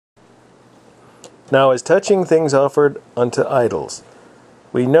Now as touching things offered unto idols,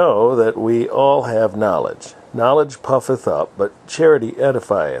 we know that we all have knowledge. Knowledge puffeth up, but charity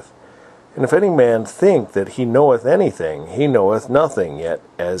edifieth. And if any man think that he knoweth anything, he knoweth nothing yet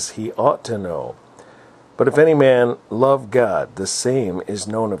as he ought to know. But if any man love God, the same is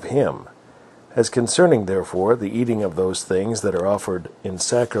known of him. As concerning, therefore, the eating of those things that are offered in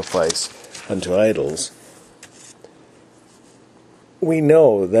sacrifice unto idols, we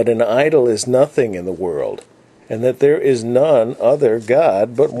know that an idol is nothing in the world, and that there is none other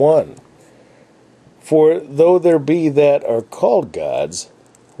God but one. For though there be that are called gods,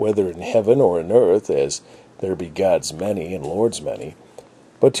 whether in heaven or in earth, as there be gods many and lords many,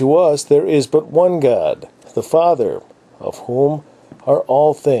 but to us there is but one God, the Father, of whom are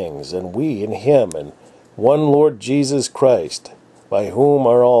all things, and we in him, and one Lord Jesus Christ, by whom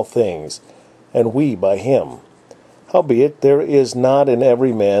are all things, and we by him. Howbeit there is not in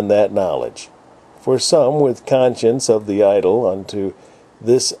every man that knowledge. For some with conscience of the idol unto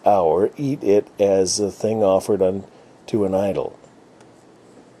this hour eat it as a thing offered unto an idol,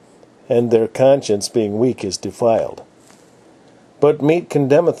 and their conscience being weak is defiled. But meat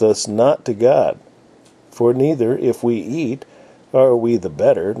condemneth us not to God, for neither if we eat are we the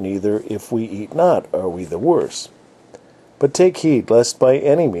better, neither if we eat not are we the worse. But take heed, lest by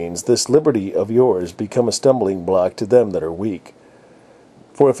any means this liberty of yours become a stumbling block to them that are weak.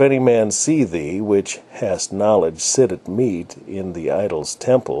 For if any man see thee, which hast knowledge, sit at meat in the idol's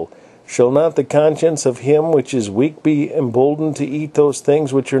temple, shall not the conscience of him which is weak be emboldened to eat those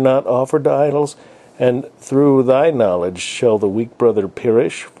things which are not offered to idols? And through thy knowledge shall the weak brother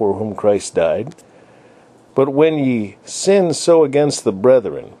perish, for whom Christ died? But when ye sin so against the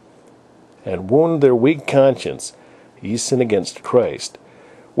brethren, and wound their weak conscience, ye sin against Christ.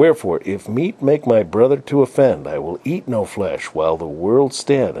 Wherefore, if meat make my brother to offend, I will eat no flesh while the world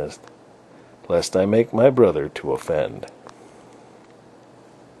standeth, lest I make my brother to offend.